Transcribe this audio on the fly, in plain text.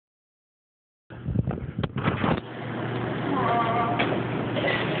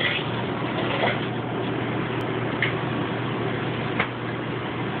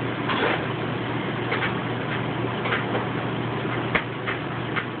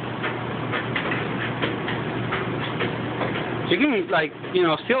You can, like, you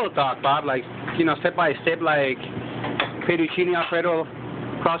know, still talk, Bob, like, you know, step by step, like, Federicis Alfredo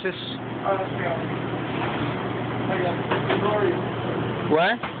process.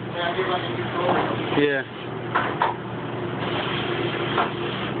 What? Yeah.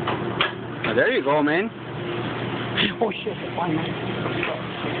 Oh, there you go, man. Oh, shit. Fine, man.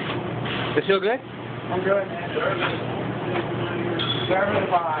 You feel good? I'm good, man. Serving the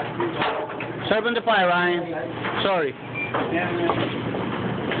pie. Serving the pie, Ryan. Sorry.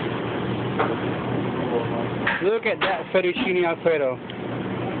 Look at that Federicis Alfredo.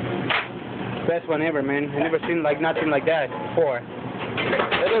 Best one ever, man. I never seen like nothing like that before.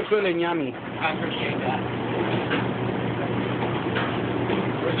 It looks really yummy. I appreciate that.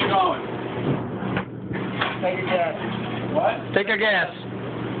 Where you going? Take a guess. What? Take a guess.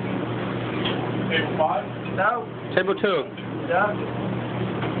 Table 5? No. Table 2. No.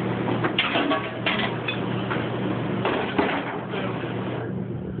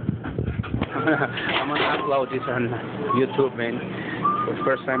 I'm gonna upload this on YouTube, man. For the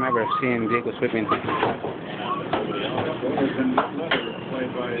first time ever seeing Diego sweeping. Played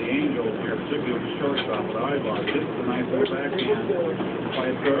by the Angels here, particularly the shortstop, but I love this is a nice little backhand by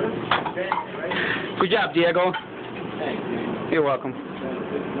third. Good job, Diego. You're welcome.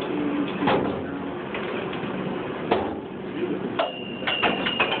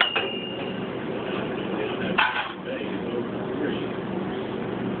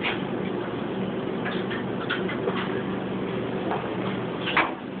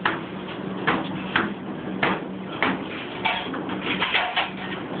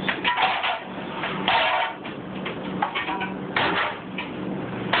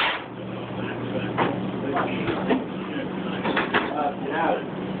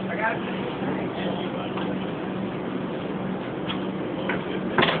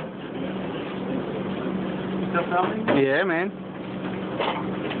 Still filming? Yeah, man.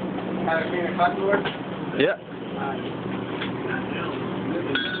 Have it being a customer? Yeah.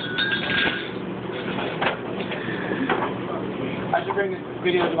 I should bring this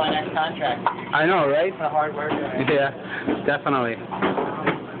video to my next contract. I know, right? For hard work. Yeah, definitely.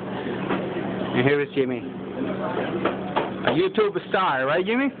 And here is Jimmy. A YouTube star, right,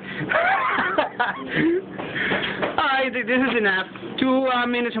 Jimmy? Alright, this is enough. 2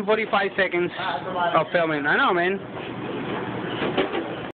 minutes and 45 seconds of filming. I know, man.